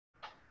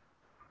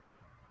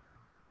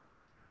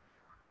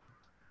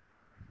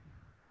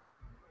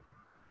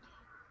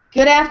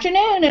Good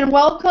afternoon and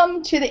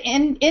welcome to the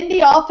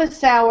Indie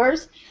Office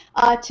Hours.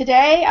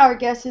 Today our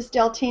guest is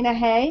Deltina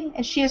Hay,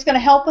 and she is going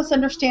to help us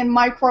understand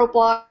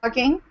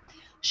microblogging.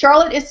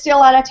 Charlotte is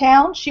still out of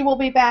town. She will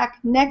be back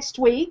next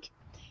week,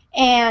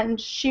 and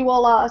she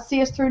will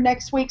see us through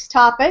next week's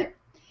topic.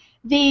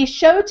 The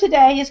show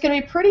today is going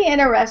to be pretty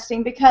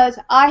interesting because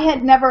I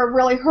had never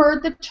really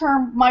heard the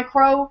term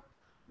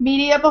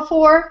micromedia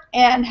before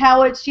and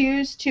how it's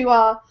used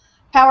to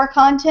power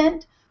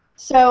content.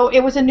 So it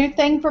was a new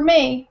thing for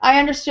me. I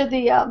understood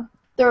the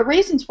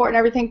reasons for it and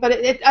everything, but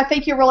I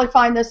think you'll really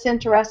find this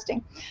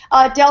interesting.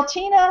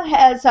 Deltina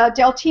has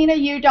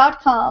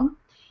deltinau.com,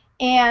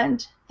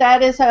 and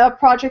that is a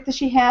project that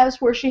she has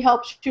where she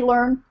helps you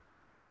learn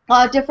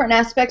different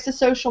aspects of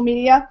social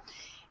media.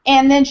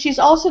 And then she's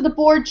also the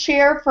board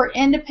chair for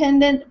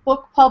Independent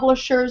Book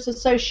Publishers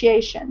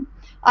Association,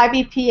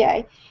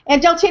 IBPA.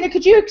 And Deltina,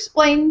 could you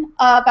explain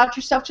about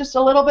yourself just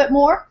a little bit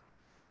more?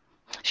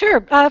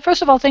 Sure.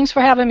 First of all, thanks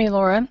for having me,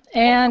 Laura.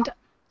 And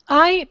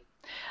I've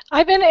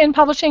been in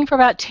publishing for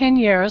about 10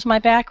 years. My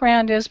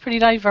background is pretty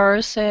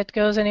diverse. It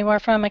goes anywhere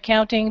from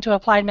accounting to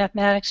applied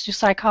mathematics to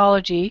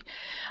psychology.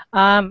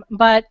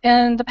 But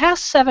in the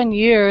past 7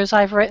 years,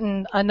 I've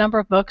written a number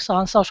of books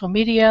on social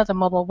media, the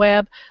mobile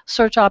web,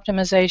 search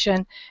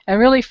optimization, and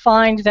really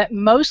find that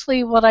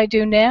mostly what I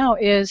do now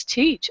is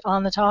teach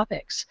on the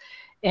topics.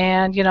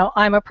 And,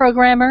 I'm a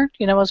programmer,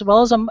 as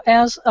well as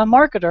a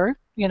marketer,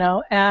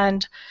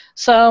 and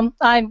so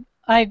I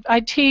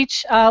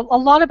teach a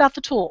lot about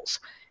the tools.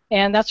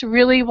 And that's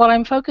really what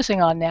I'm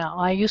focusing on now.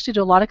 I used to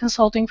do a lot of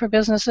consulting for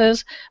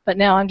businesses, but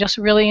now I'm just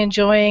really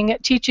enjoying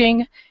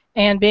teaching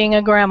and being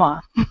a grandma.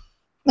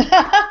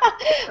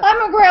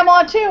 I'm a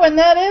grandma too, and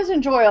that is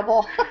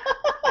enjoyable.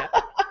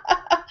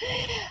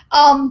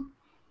 Well,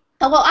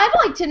 I'd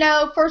like to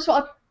know, first of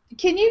all,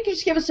 can you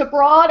just give us a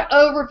broad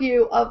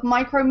overview of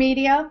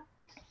micromedia,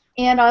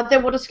 and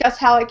then we'll discuss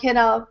how it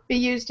can be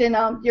used in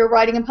your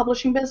writing and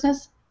publishing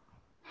business?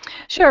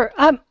 Sure.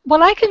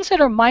 What I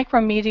consider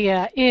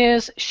micromedia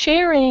is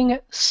sharing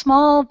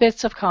small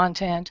bits of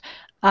content,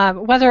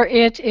 whether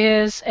it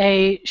is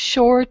a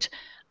short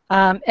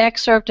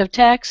excerpt of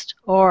text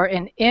or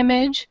an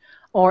image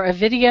or a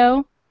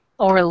video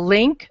or a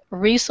link,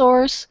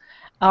 resource,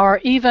 or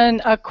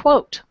even a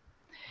quote.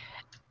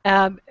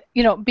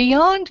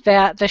 Beyond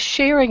that, the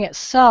sharing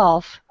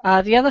itself,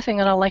 the other thing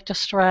that I like to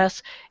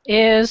stress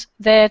is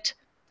that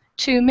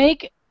to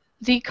make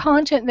the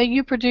content that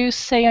you produce,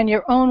 say, on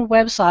your own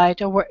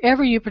website or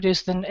wherever you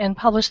produce and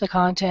publish the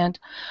content,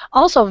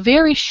 also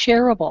very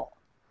shareable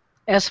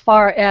as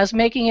far as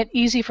making it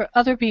easy for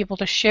other people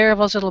to share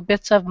those little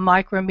bits of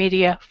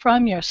micromedia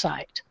from your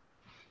site.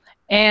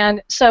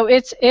 And so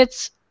it's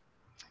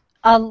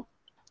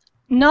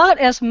not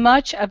as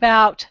much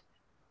about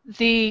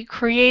the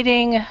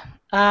creating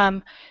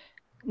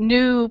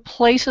new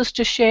places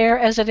to share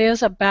as it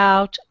is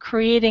about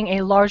creating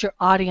a larger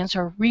audience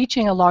or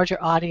reaching a larger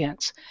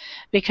audience,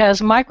 because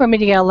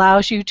micromedia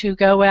allows you to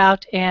go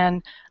out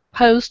and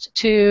post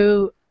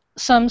to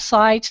some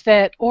sites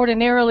that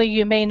ordinarily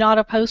you may not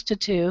have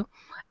posted to,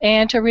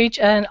 and to reach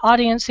an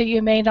audience that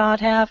you may not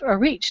have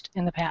reached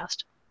in the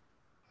past.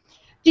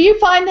 Do you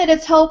find that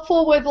it's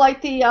helpful with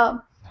like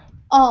the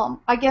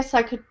I guess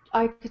I could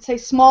say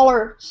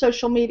smaller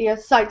social media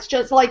sites,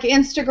 just like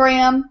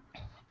Instagram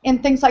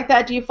and things like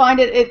that? Do you find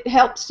it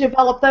helps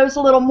develop those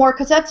a little more?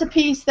 Because that's a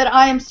piece that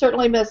I am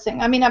certainly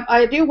missing. I mean,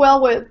 I do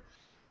well with,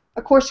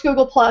 of course,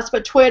 Google+,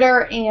 but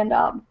Twitter and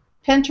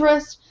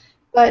Pinterest,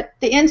 but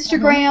the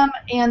Instagram,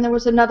 and there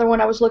was another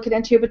one I was looking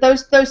into, but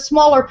those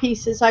smaller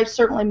pieces I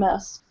certainly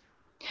miss.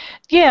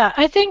 Yeah,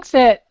 I think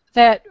that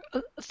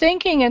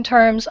thinking in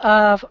terms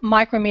of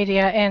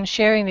micromedia and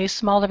sharing these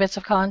smaller bits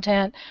of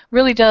content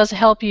really does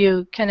help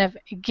you kind of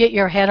get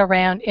your head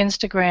around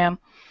Instagram.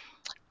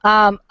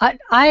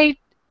 I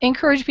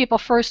encourage people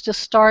first to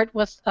start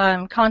with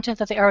content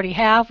that they already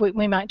have.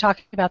 We might talk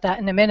about that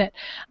in a minute.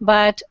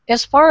 But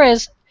as far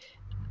as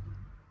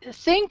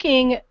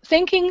thinking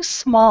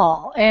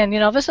small, and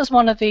this is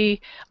one of the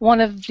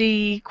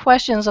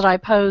questions that I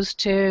posed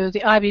to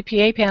the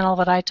IBPA panel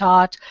that I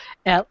taught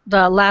at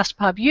the last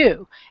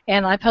PubU,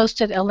 and I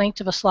posted a link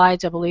to the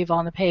slides, I believe,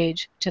 on the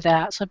page to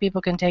that, so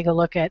people can take a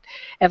look at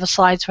the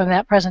slides from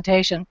that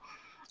presentation.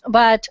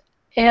 But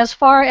as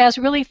far as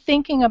really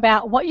thinking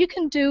about what you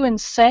can do and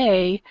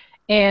say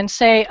an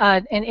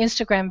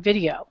Instagram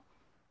video,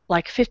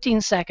 like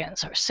 15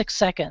 seconds or 6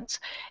 seconds,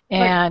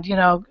 and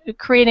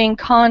creating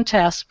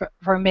contests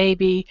for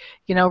maybe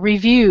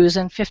reviews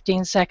in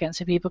 15 seconds,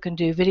 so people can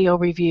do video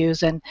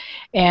reviews,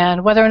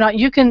 and whether or not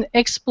you can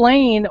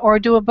explain or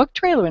do a book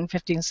trailer in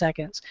 15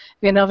 seconds.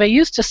 They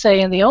used to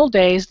say in the old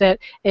days that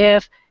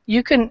if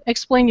you can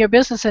explain your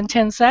business in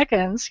 10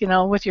 seconds,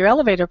 with your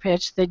elevator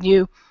pitch, then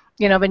you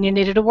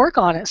needed to work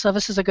on it. So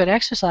this is a good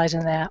exercise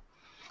in that.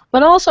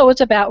 But also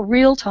it's about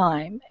real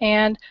time,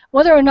 and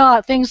whether or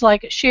not things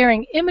like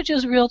sharing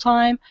images real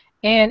time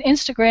and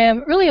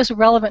Instagram really is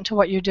relevant to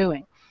what you're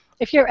doing.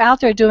 if you're out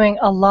there doing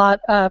a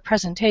lot of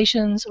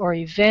presentations or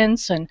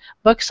events and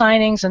book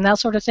signings and that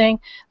sort of thing,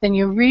 then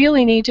you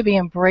really need to be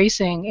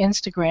embracing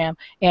Instagram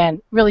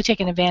and really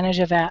taking advantage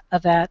of that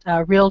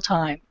real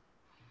time.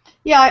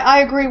 Yeah, I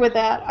agree with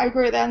that. I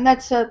agree with that, and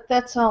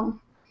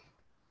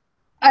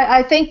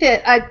I think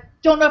that I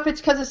don't know if it's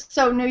because it's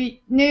so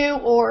new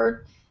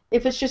or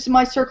if it's just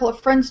my circle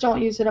of friends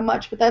don't use it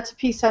much, but that's a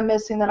piece I'm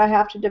missing that I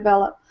have to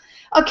develop.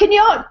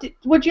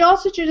 Would you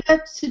also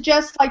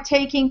suggest like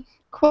taking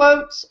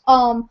quotes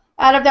out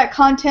of that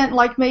content,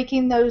 like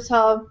making those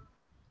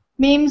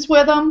memes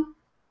with them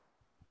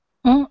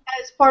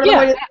as part of the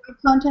way to do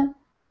content?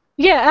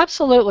 Yeah,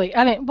 absolutely.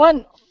 I mean,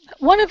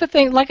 one of the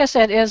things, like I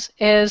said,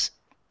 is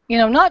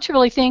not to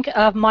really think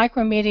of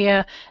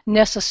micromedia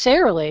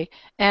necessarily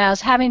as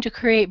having to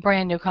create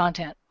brand new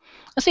content.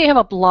 Let's say you have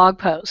a blog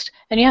post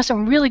and you have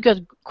some really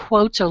good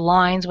quotes or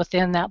lines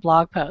within that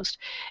blog post.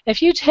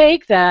 If you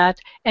take that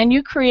and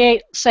you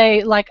create,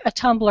 say, like a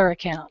Tumblr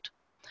account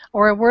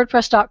or a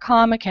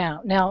WordPress.com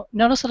account. Now,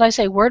 notice that I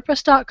say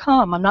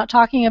WordPress.com. I'm not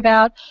talking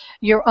about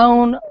your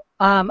own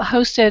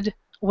hosted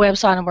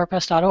website on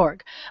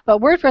WordPress.org, but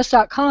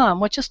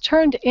WordPress.com, which is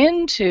turned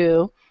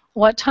into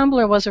what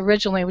Tumblr was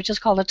originally, which is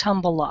called a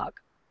Tumblr,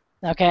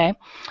 okay,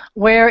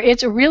 where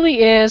it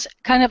really is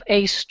kind of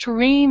a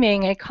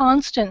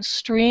constant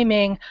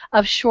streaming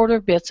of shorter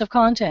bits of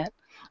content,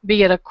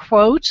 be it a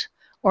quote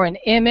or an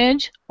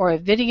image or a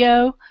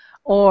video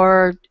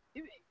or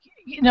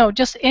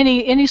just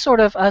any sort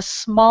of a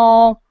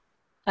small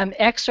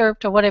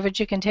excerpt or whatever that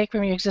you can take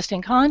from your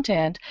existing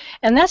content,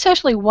 and that's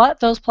actually what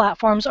those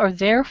platforms are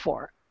there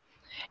for.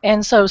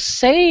 And so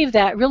save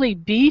that really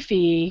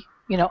beefy,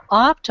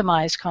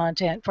 optimized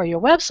content for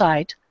your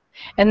website,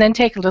 and then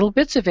take little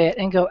bits of it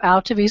and go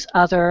out to these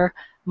other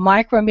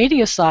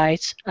micromedia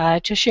sites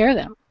to share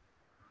them.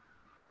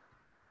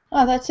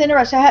 Oh, that's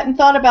interesting. I hadn't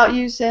thought about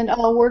using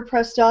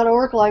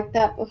WordPress.org like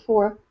that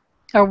before.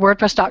 Or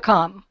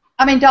WordPress.com.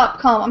 I mean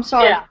 .com. I'm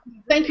sorry. Yeah.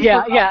 Thank you.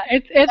 Yeah.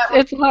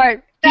 It's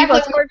hard.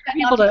 It's hard for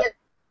people to.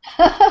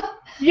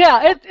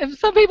 Yeah,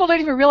 some people don't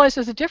even realize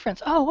there's a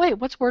difference. Oh, wait,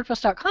 what's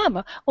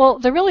WordPress.com? Well,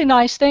 the really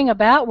nice thing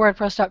about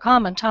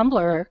WordPress.com and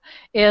Tumblr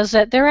is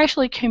that they're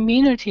actually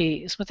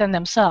communities within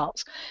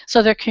themselves.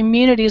 So they're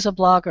communities of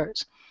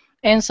bloggers.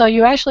 And so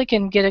you actually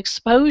can get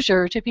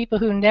exposure to people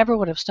who never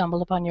would have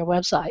stumbled upon your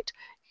website,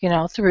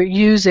 through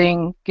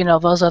using,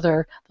 those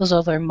other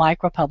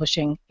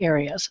micro-publishing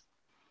areas.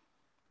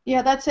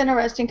 Yeah, that's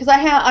interesting because I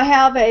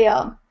have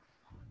a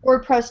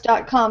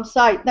WordPress.com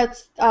site.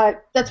 That's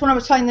when I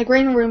was telling the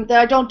green room that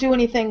I don't do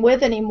anything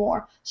with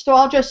anymore. So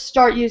I'll just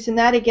start using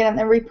that again and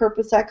then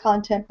repurpose that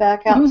content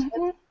back out.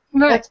 Mm-hmm.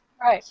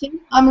 Right. See,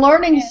 I'm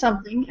learning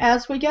something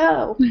as we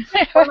go. One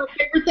of my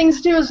favorite things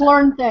to do is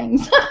learn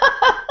things.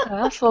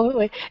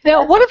 Absolutely.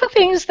 Now, one of the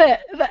things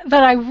that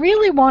I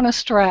really want to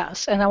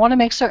stress, and I want to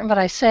make certain that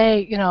I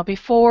say,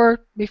 before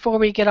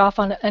we get off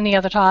on any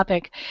other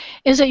topic,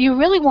 is that you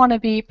really want to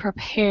be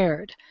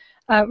prepared.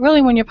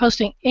 Really, when you're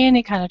posting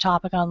any kind of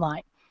topic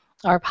online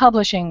or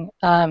publishing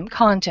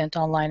content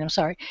online,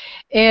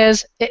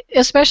 is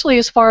especially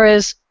as far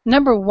as,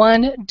 number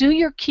one, do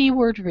your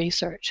keyword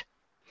research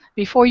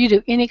before you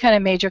do any kind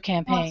of major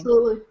campaign.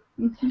 Absolutely.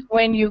 Mm-hmm.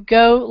 When you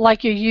go,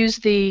 like you use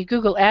the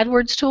Google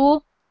AdWords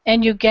tool,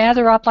 and you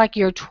gather up like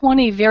your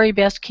 20 very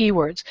best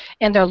keywords,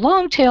 and they're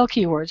long tail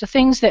keywords, the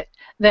things that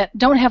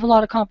don't have a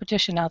lot of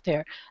competition out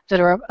there, that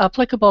are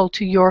applicable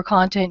to your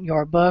content,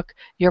 your book,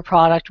 your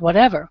product,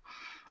 whatever.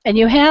 And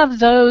you have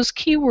those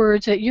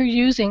keywords that you're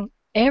using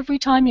every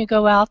time you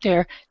go out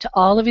there to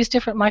all of these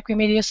different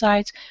micromedia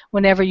sites,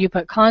 whenever you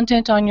put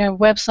content on your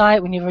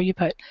website, whenever you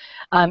put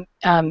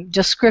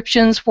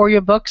descriptions for your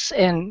books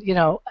and,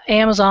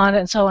 Amazon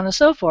and so on and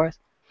so forth.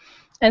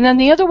 And then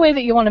the other way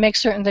that you want to make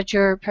certain that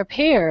you're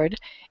prepared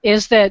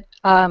is that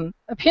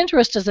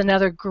Pinterest is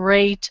another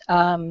great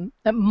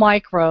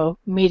micro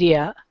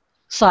media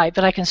site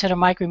that I consider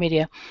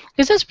micromedia,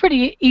 because it's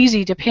pretty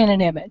easy to pin an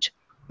image,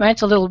 right?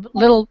 It's a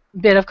little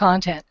bit of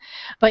content.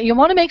 But you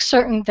want to make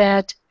certain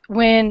that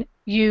when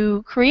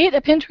you create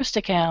a Pinterest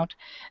account,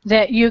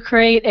 that you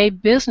create a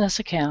business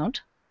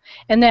account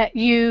and that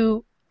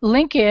you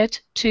link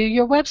it to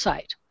your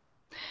website.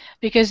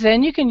 Because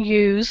then you can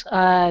use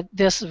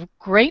this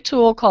great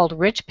tool called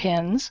Rich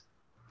Pins,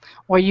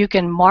 where you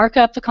can mark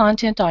up the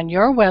content on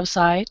your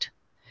website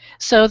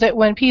so that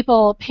when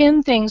people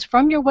pin things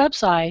from your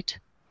website,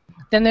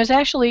 then there's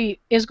actually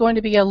is going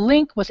to be a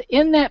link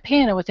within that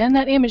pin or within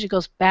that image that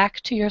goes back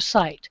to your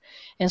site.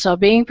 And so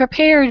being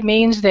prepared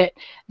means that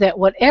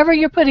whatever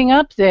you're putting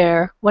up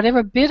there,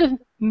 whatever bit of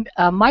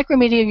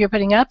micromedia you're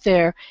putting up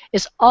there,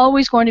 is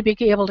always going to be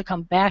able to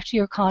come back to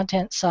your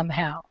content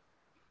somehow.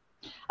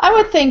 I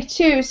would think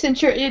too,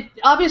 since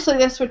obviously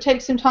this would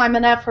take some time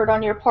and effort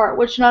on your part,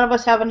 which none of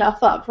us have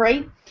enough of,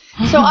 right?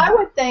 So I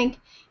would think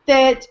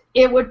that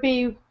it would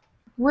be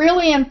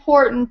really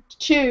important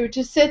too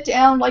to sit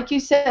down, like you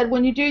said,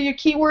 when you do your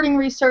keywording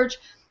research,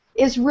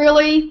 is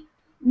really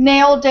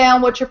nail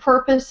down what your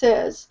purpose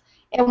is.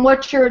 and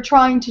what you're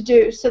trying to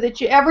do, so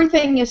that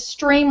everything is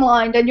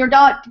streamlined and you're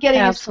not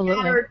getting a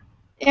Absolutely. scattered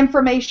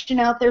information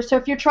out there. So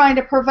if you're trying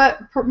to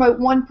promote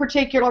one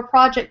particular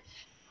project,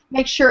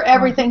 make sure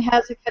everything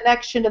has a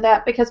connection to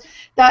that, because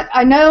that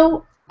I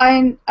know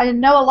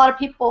a lot of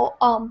people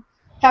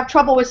have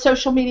trouble with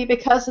social media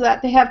because of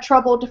that. They have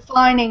trouble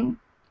defining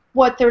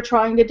what they're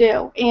trying to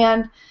do,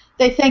 and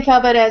they think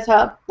of it as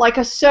like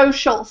a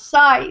social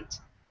site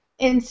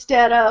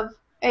instead of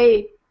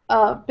a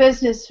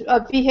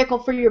vehicle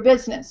for your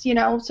business.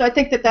 So I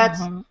think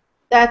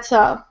that's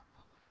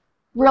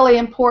really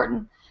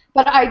important.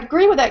 But I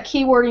agree with that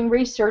keywording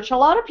research. A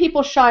lot of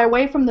people shy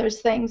away from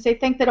those things. They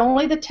think that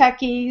only the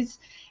techies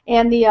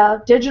and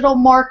the digital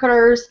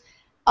marketers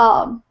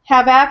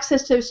have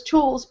access to those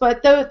tools,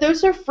 but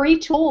those are free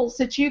tools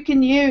that you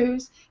can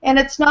use, and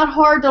it's not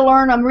hard to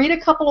learn them. Read a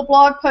couple of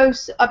blog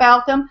posts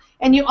about them,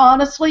 and you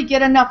honestly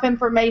get enough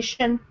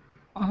information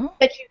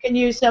that you can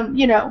use them,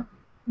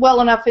 well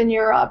enough in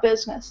your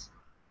business.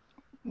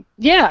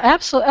 Yeah,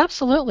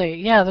 absolutely.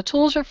 Yeah, the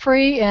tools are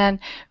free, and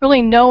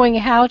really knowing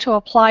how to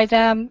apply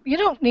them, you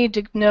don't need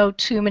to know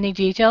too many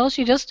details.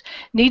 You just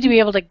need to be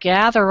able to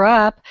gather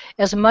up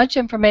as much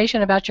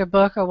information about your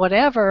book or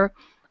whatever,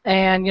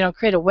 and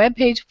create a web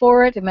page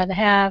for it, and then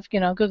have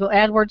Google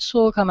AdWords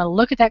tool come and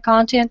look at that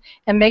content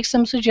and make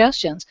some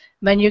suggestions.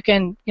 Then you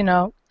can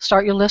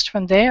start your list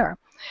from there.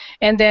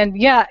 And then,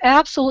 yeah,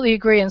 absolutely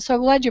agree, and so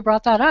glad you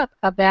brought that up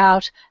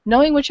about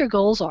knowing what your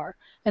goals are.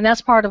 And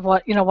that's part of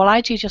what what I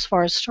teach as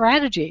far as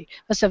strategy.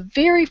 That's the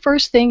very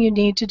first thing you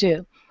need to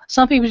do.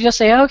 Some people just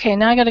say, okay,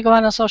 now I got to go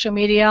out on social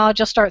media, I'll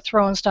just start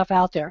throwing stuff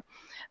out there.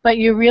 But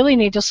you really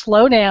need to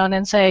slow down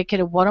and say,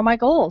 okay, what are my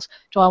goals?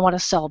 Do I want to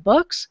sell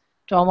books?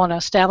 Do I want to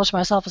establish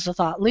myself as a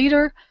thought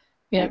leader?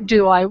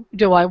 Do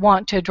I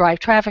want to drive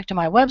traffic to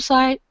my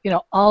website?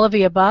 All of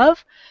the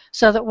above,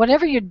 so that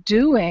whatever you're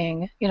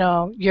doing,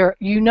 that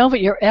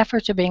your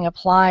efforts are being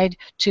applied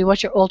to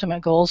what your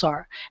ultimate goals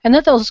are, and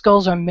that those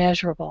goals are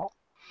measurable.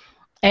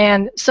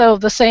 And so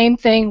the same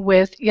thing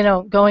with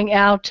going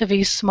out to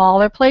these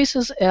smaller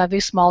places,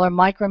 these smaller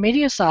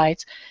micromedia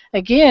sites.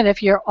 Again,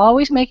 if you're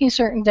always making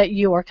certain that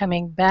you are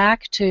coming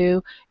back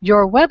to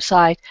your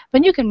website,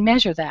 then you can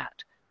measure that.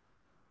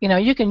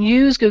 You can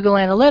use Google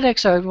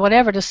Analytics or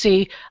whatever to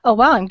see, oh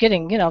wow, I'm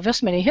getting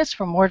this many hits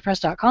from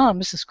WordPress.com.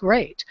 This is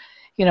great.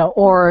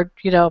 Or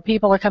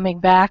people are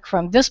coming back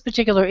from this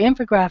particular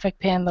infographic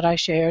pin that I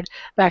shared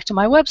back to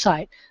my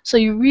website. So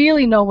you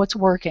really know what's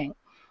working,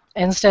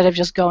 instead of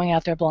just going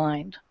out there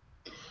blind.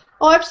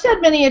 Well, I've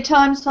said many a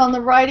times on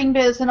the Writing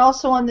Biz and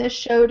also on this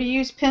show to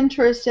use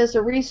Pinterest as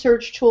a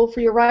research tool for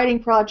your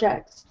writing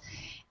projects.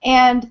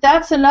 And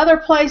that's another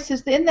place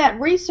is in that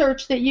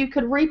research that you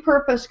could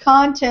repurpose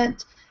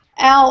content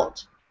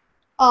out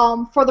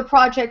for the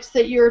projects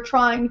that you're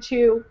trying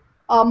to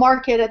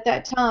market at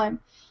that time.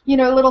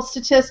 Little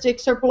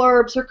statistics or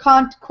blurbs or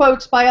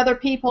quotes by other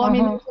people. I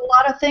mean, there's a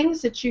lot of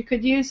things that you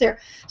could use there.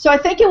 So I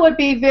think it would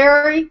be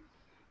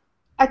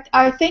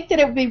I think that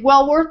it would be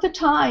well worth the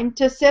time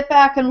to sit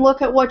back and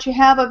look at what you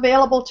have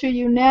available to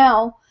you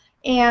now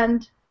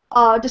and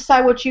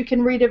decide what you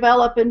can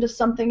redevelop into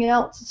something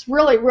else. It's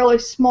really, really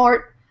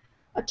smart,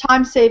 a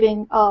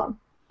time-saving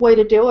way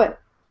to do it.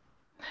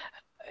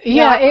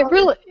 Yeah, it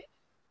really.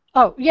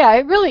 Oh, yeah,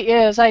 it really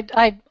is.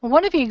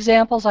 One of the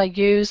examples I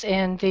use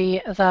in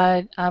the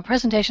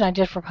presentation I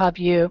did for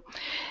PubU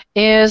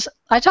is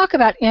I talk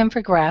about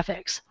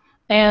infographics,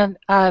 and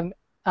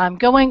I'm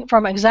going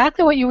from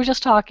exactly what you were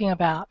just talking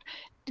about,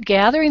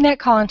 gathering that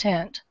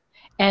content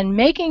and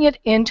making it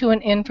into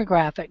an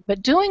infographic,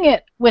 but doing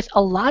it with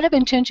a lot of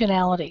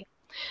intentionality.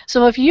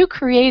 So if you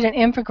create an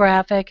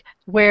infographic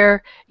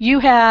where you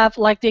have,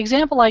 like the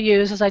example I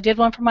use is I did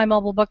one for my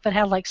mobile book that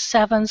had like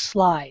 7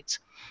 slides,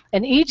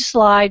 and each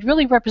slide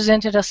really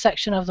represented a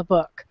section of the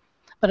book,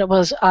 but it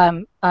was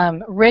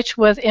rich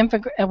with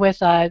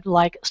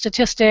like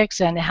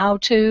statistics and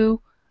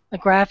how-to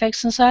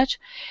graphics and such,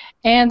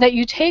 and that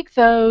you take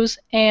those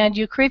and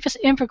you create this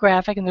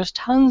infographic, and there's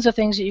tons of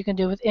things that you can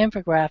do with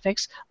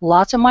infographics,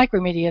 lots of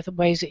micromedia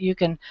ways that you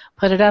can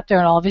put it up there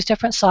on all these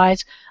different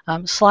sites.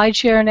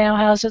 SlideShare now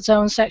has its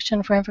own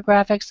section for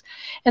infographics,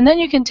 and then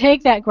you can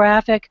take that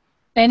graphic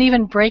and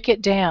even break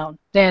it down.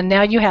 Then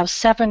now you have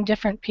 7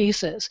 different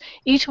pieces.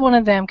 Each one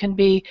of them can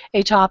be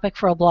a topic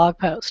for a blog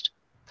post.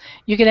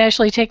 You can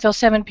actually take those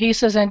 7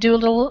 pieces and do a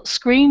little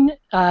screen,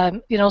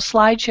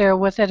 slide share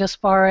with it as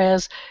far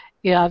as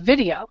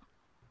video.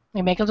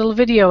 You make a little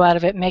video out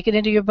of it, make it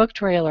into your book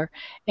trailer,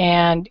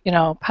 and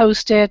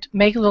post it.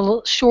 Make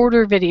little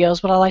shorter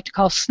videos, what I like to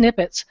call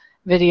snippets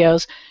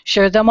videos.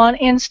 Share them on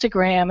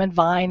Instagram and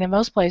Vine and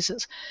most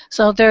places.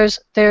 So there's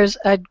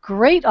a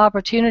great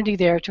opportunity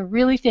there to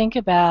really think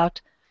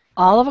about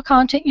all of the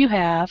content you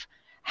have,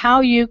 how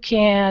you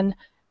can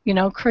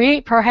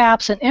create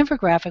perhaps an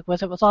infographic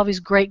with it with all these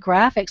great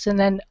graphics, and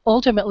then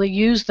ultimately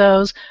use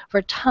those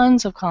for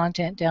tons of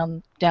content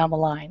down the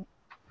line.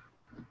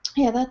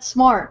 Yeah, that's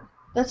smart.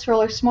 That's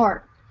really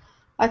smart.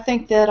 I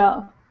think that,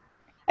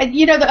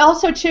 and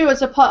also too,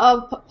 as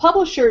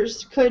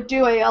publishers could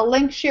do a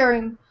link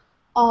sharing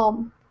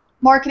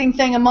marketing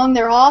thing among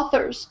their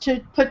authors to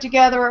put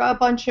together a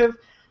bunch of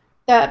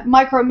that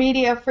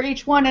micromedia for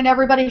each one, and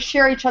everybody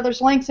share each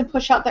other's links and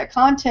push out that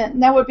content.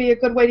 And that would be a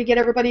good way to get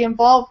everybody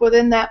involved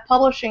within that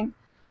publishing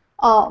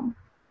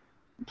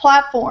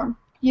platform,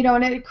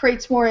 and it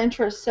creates more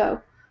interest.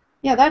 So,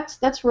 yeah,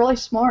 that's really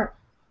smart.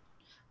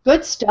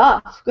 Good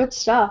stuff. Good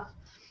stuff.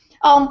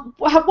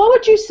 What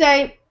would you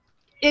say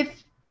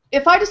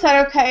if I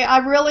decide, okay, I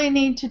really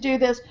need to do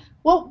this?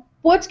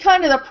 What's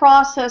kind of the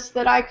process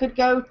that I could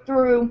go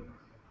through?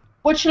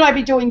 What should I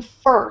be doing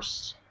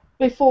first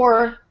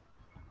before?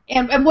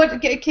 And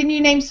what can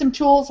you name some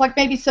tools, like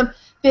maybe some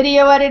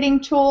video editing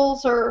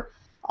tools or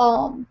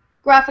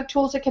graphic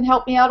tools that can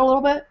help me out a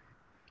little bit?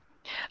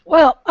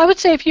 Well, I would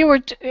say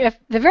if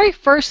the very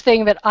first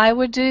thing that I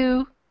would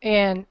do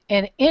in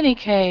any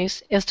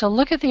case is to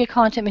look at the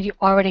content that you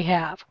already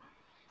have,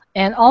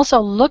 and also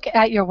look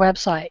at your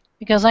website,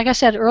 because like I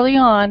said early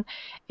on,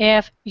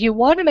 if you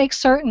want to make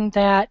certain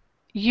that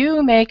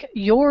you make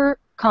your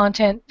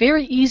content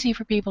very easy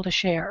for people to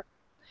share,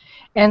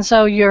 and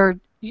so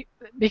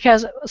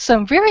because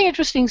some very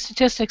interesting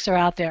statistics are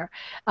out there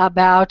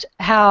about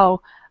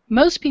how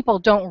most people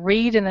don't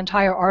read an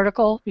entire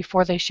article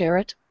before they share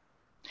it.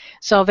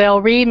 So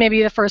they'll read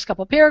maybe the first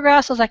couple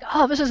paragraphs. I was like,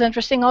 oh, this is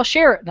interesting, I'll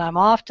share it, and I'm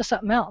off to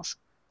something else,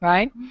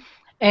 right? Mm-hmm.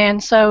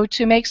 And so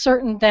to make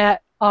certain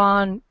that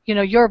on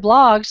your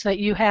blogs that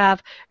you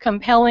have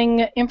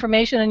compelling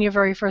information in your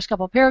very first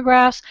couple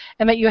paragraphs,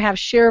 and that you have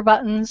share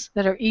buttons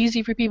that are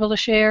easy for people to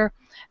share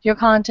your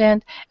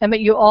content, and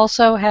that you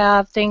also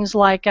have things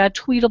like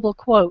tweetable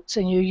quotes,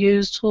 and you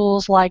use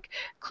tools like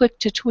Click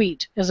to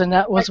Tweet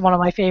was one of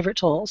my favorite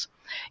tools,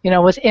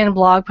 within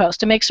blog posts,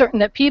 to make certain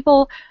that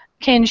people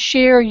can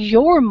share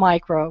your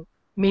micro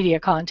media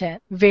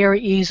content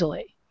very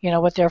easily,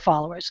 with their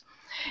followers.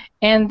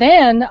 And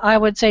then I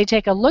would say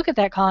take a look at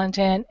that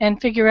content and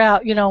figure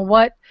out,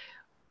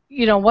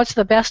 what's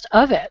the best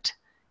of it,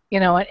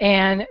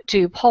 and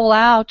to pull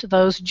out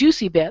those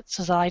juicy bits,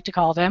 as I like to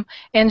call them,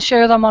 and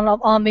share them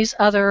on these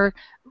other,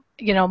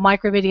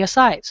 micromedia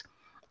sites.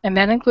 And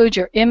that includes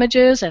your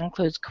images, that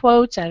includes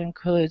quotes, that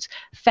includes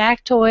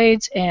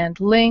factoids and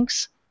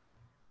links,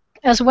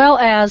 as well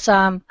as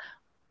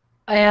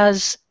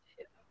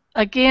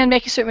again,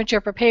 making certain that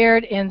you're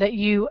prepared and that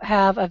you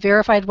have a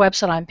verified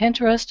website on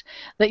Pinterest,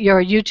 that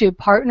you're a YouTube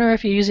partner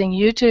if you're using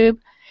YouTube,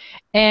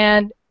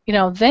 and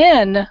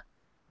then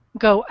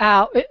go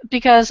out,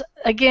 because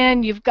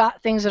again, you've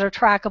got things that are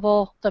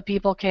trackable that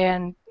people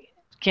can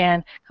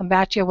come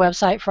back to your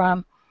website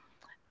from.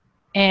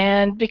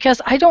 And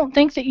because I don't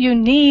think that you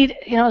need,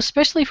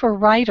 especially for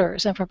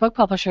writers and for book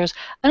publishers,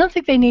 I don't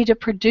think they need to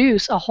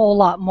produce a whole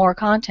lot more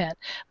content.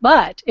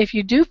 But if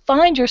you do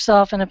find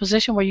yourself in a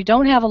position where you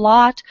don't have a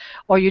lot,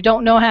 or you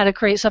don't know how to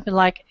create something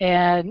like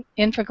an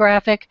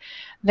infographic,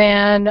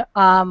 then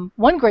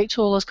one great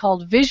tool is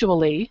called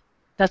Visually.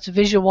 That's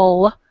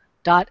visual.ly.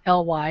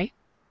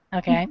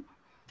 Okay.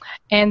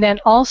 And then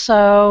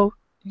also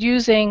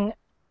using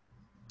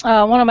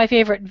one of my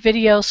favorite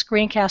video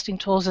screencasting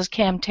tools is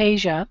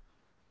Camtasia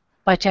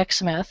by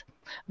TechSmith.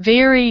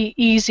 Very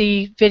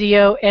easy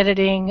video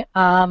editing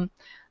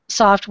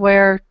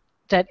software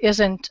that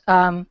isn't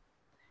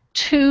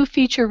too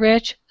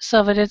feature-rich,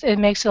 so that it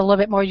makes it a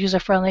little bit more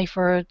user-friendly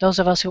for those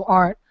of us who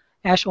aren't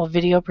actual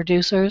video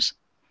producers.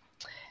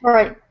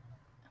 Right.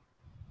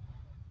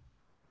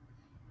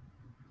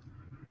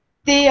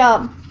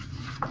 There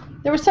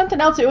was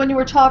something else that when you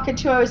were talking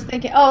to, I was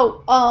thinking,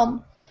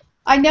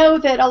 I know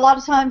that a lot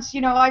of times,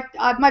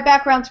 my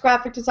background's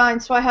graphic design,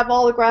 so I have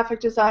all the graphic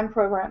design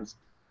programs.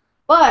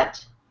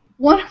 But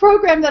one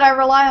program that I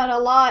rely on a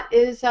lot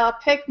is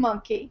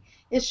PicMonkey.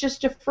 It's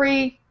just a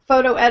free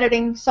photo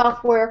editing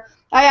software.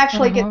 I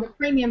actually get the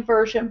premium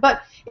version,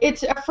 but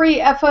it's a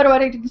free photo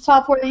editing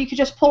software that you can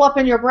just pull up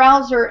in your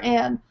browser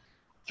and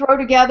throw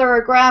together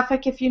a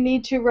graphic if you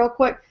need to real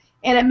quick,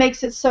 and it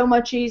makes it so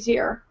much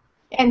easier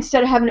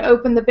instead of having to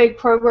open the big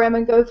program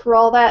and go through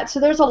all that. So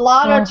there's a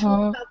lot of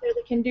tools out there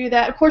that can do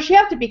that. Of course, you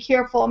have to be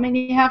careful. I mean,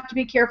 you have to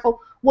be careful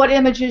what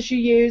images you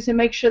use and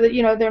make sure that,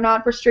 they're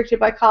not restricted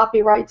by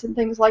copyrights and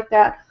things like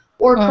that,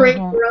 or create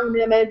your own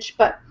image.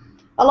 But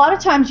a lot of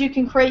times you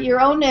can create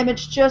your own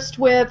image just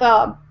with,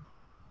 a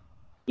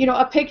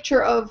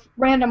picture of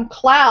random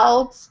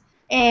clouds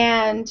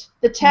and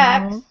the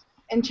text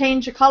and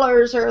change the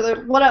colors or the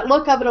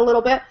look of it a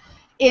little bit,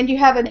 and you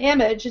have an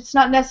image. It's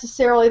not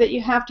necessarily that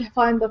you have to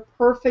find the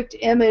perfect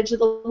image of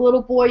the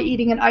little boy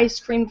eating an ice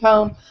cream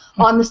cone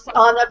on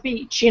a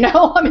beach,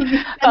 I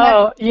mean.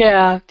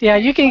 Yeah.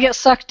 You can get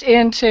sucked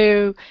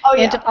into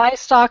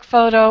iStock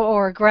Photo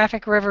or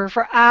Graphic River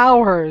for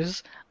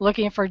hours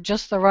looking for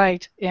just the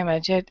right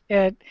image.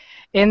 And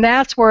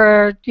that's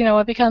where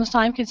it becomes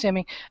time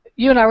consuming.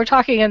 You and I were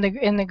talking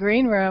in the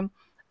green room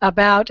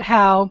about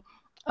how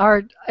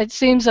it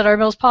seems that our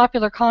most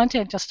popular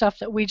content is stuff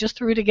that we just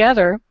threw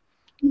together,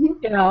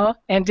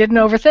 and didn't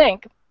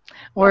overthink.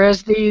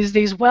 Whereas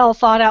these well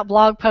thought out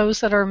blog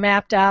posts that are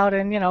mapped out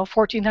and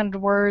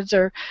 1,400 words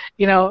or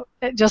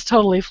just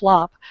totally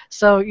flop.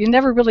 So you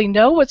never really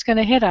know what's going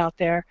to hit out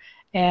there.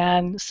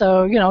 And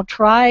so,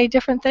 try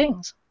different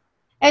things.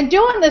 And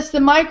doing this the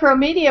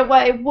micromedia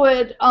way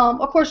would,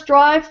 of course,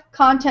 drive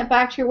content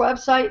back to your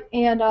website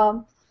and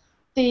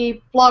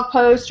the blog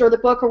post or the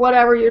book or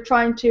whatever you're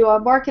trying to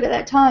market at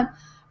that time.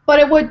 But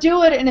it would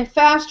do it in a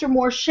faster,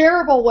 more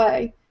shareable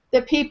way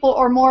that people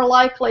are more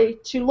likely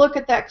to look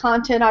at that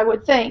content, I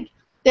would think,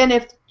 than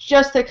if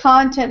just the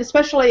content,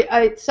 especially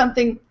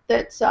something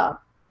that's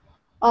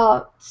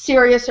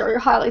serious or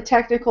highly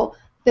technical,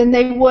 than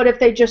they would if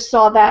they just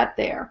saw that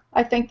there.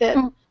 I think that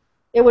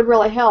it would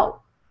really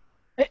help.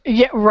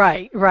 Yeah,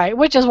 right.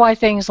 Which is why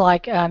things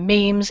like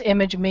memes,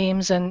 image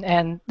memes,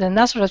 and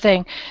that sort of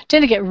thing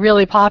tend to get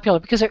really popular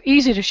because they're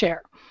easy to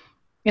share.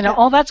 Yeah.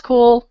 Oh, that's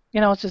cool.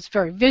 It's just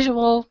very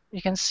visual.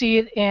 You can see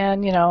it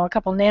in a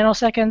couple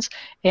nanoseconds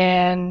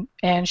and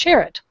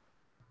share it.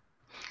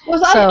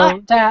 Well,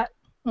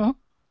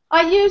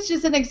 I used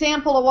as an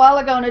example a while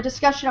ago in a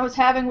discussion I was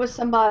having with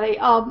somebody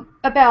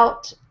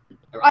about.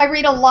 I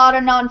read a lot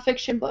of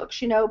nonfiction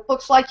books,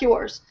 books like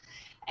yours,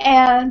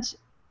 and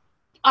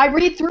I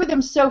read through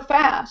them so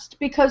fast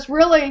because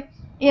really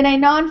in a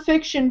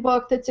nonfiction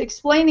book that's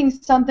explaining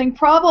something,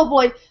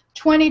 probably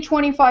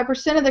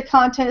 20-25% of the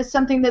content is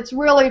something that's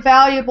really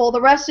valuable.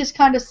 The rest is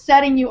kind of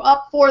setting you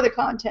up for the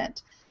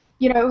content,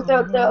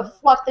 the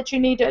fluff that you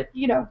need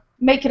to,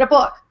 make it a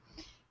book.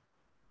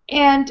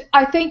 And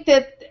I think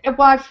that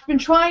I've been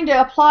trying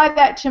to apply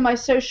that to my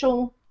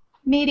social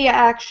media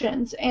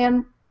actions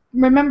and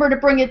remember to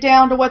bring it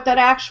down to what that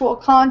actual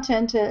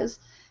content is.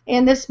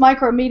 And this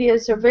micromedia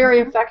is a very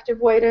effective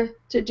way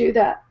to do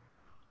that.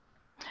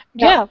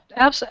 Yeah,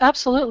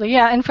 absolutely.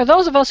 Yeah, and for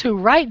those of us who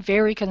write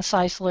very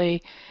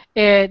concisely,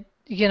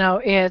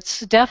 it's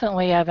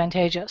definitely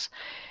advantageous.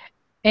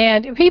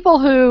 And people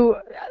who,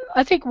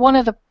 I think one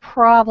of the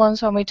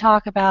problems when we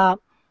talk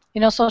about,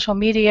 social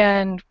media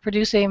and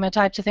producing the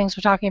types of things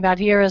we're talking about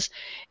here is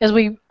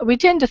we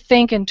tend to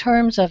think in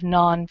terms of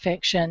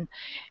nonfiction.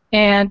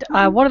 And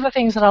one of the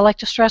things that I like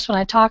to stress when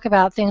I talk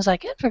about things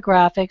like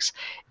infographics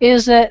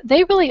is that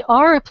they really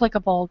are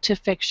applicable to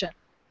fiction.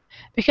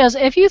 Because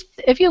if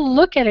you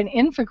look at an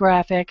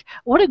infographic,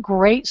 what a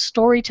great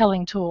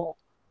storytelling tool.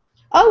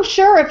 Oh,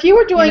 sure. If you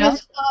were doing a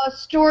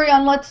story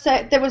on, let's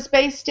say, that was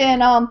based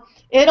in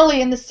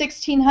Italy in the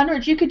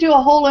 1600s, you could do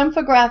a whole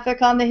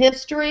infographic on the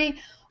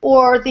history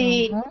or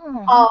the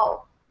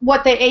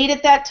what they ate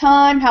at that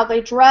time, how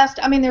they dressed.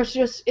 I mean, there's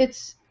just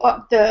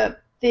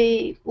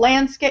the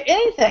landscape,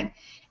 anything.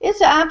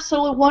 It's an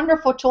absolute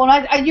wonderful tool,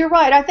 and you're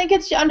right. I think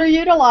it's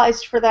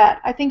underutilized for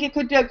that. I think it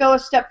could go a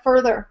step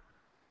further.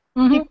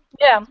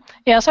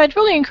 Yeah. So I'd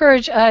really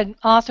encourage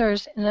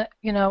authors,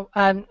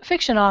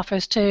 fiction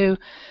authors, to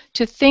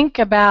think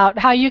about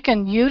how you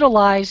can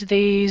utilize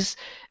these,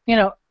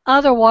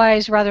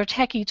 otherwise rather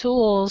techie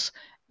tools,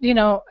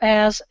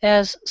 as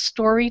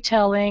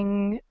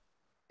storytelling,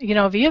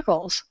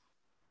 vehicles.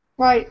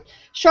 Right.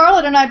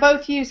 Charlotte and I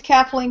both use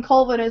Kathleen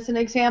Colvin as an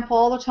example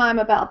all the time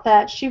about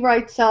that. She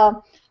writes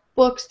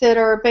books that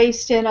are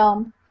based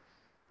in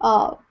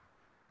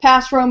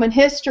past Roman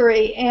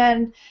history,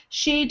 and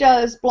she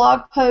does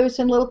blog posts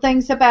and little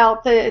things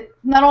about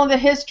not only the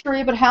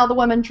history but how the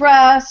women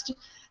dressed,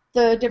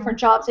 the different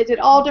jobs they did,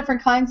 all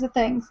different kinds of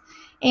things.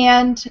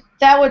 And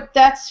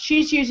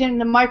she's using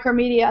the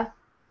micromedia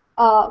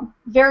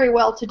very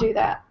well to do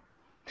that.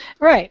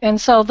 Right,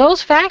 and so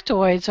those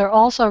factoids are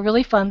also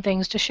really fun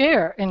things to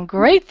share and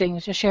great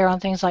things to share on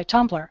things like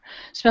Tumblr,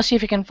 especially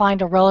if you can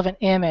find a relevant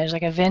image,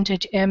 like a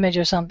vintage image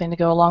or something to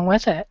go along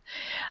with it.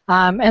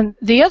 And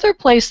the other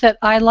place that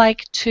I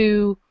like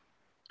to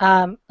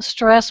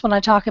stress when I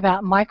talk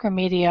about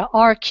micromedia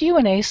are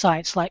Q&A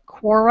sites like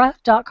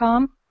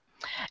Quora.com,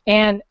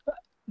 and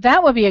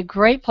that would be a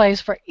great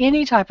place for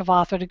any type of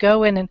author to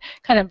go in and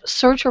kind of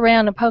search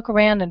around and poke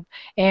around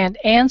and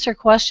answer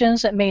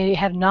questions that may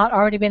have not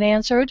already been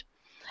answered.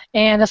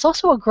 And it's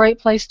also a great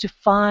place to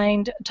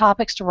find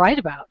topics to write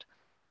about,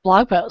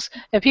 blog posts.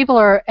 If people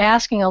are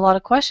asking a lot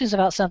of questions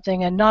about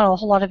something and not a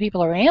whole lot of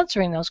people are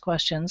answering those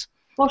questions,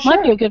 it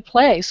might be a good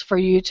place for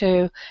you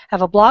to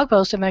have a blog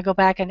post and then go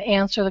back and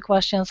answer the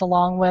questions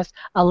along with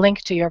a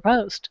link to your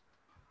post.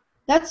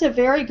 That's a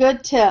very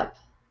good tip.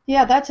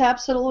 Yeah, that's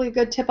absolutely a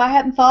good tip. I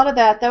hadn't thought of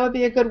that. That would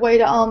be a good way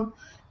to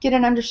get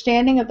an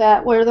understanding of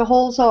that, where the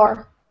holes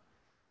are.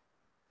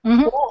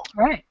 Cool.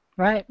 Right.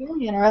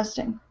 Really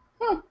interesting.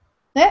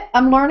 Yeah,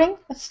 I'm learning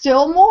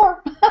still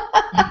more.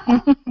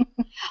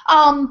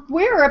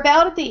 We're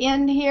about at the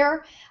end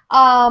here.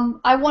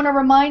 I want to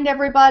remind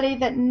everybody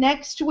that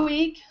next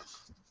week,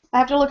 I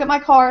have to look at my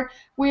card,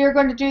 we are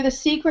going to do the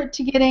secret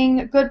to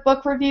getting good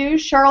book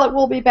reviews. Charlotte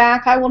will be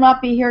back. I will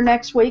not be here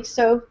next week,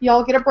 so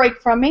y'all get a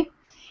break from me.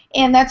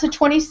 And that's the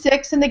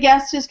 26th, and the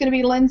guest is going to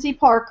be Lindsay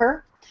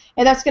Parker.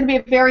 And that's going to be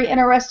a very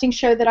interesting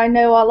show that I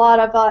know a lot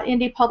of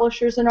indie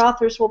publishers and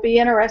authors will be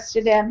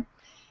interested in.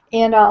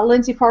 And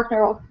Lindsay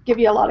Parker will give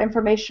you a lot of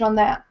information on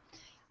that.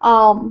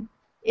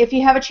 If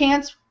you have a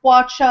chance,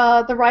 watch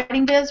The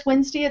Writing Biz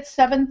Wednesday at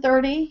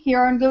 7:30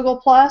 here on Google+,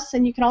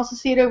 and you can also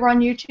see it over on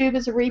YouTube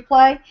as a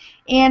replay.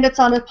 And it's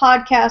on a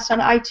podcast on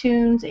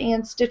iTunes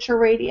and Stitcher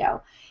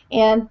Radio.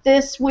 And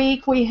this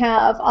week we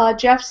have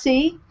Jeff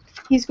C.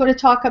 He's going to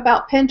talk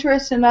about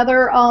Pinterest and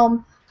other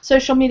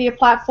social media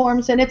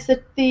platforms, and it's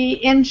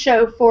the end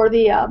show for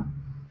the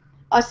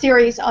a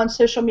series on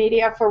social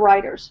media for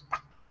writers.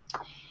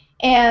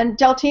 And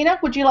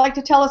Deltina, would you like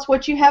to tell us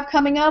what you have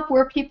coming up,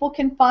 where people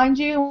can find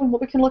you, and what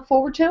we can look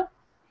forward to?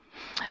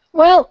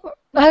 Well,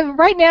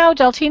 right now,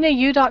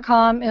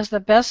 deltinau.com is the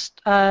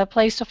best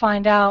place to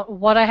find out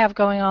what I have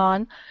going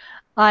on.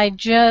 I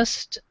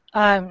just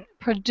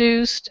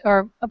produced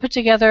or put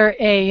together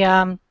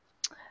a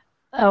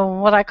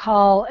what I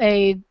call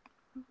a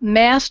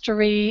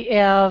mastery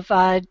of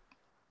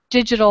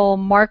digital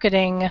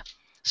marketing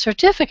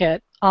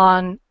certificate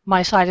on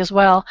my site as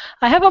well.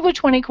 I have over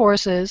 20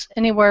 courses,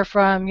 anywhere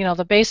from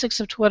the basics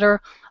of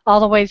Twitter all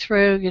the way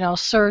through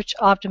search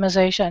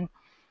optimization,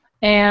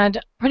 and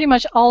pretty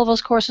much all of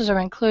those courses are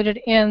included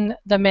in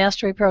the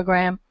mastery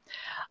program.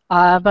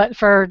 But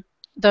for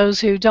those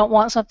who don't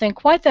want something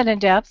quite that in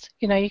depth,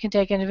 you can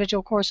take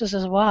individual courses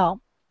as well.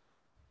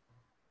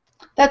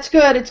 That's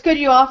good. It's good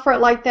you offer it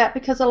like that,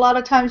 because a lot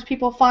of times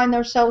people find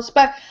themselves,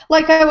 but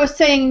like I was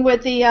saying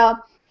with the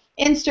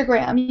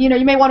Instagram,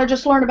 you may want to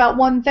just learn about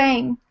one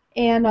thing,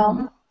 and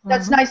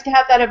that's nice to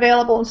have that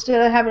available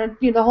instead of having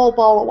the whole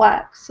ball of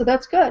wax. So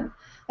that's good.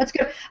 That's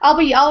good.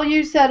 I'll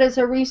use that as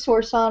a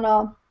resource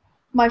on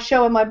my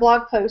show and my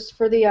blog post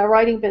for the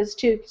Writing Biz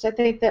too, because I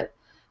think that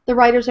the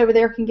writers over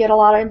there can get a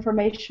lot of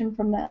information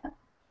from that.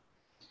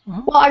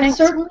 Well, I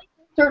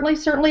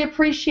certainly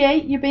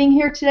appreciate you being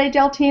here today,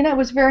 Deltina. It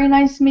was very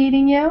nice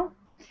meeting you.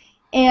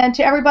 And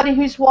to everybody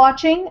who's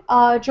watching,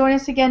 join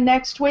us again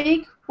next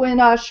week when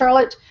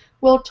Charlotte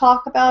will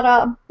talk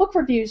about book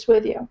reviews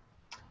with you.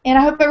 And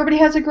I hope everybody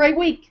has a great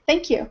week.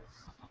 Thank you.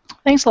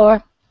 Thanks,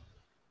 Laura.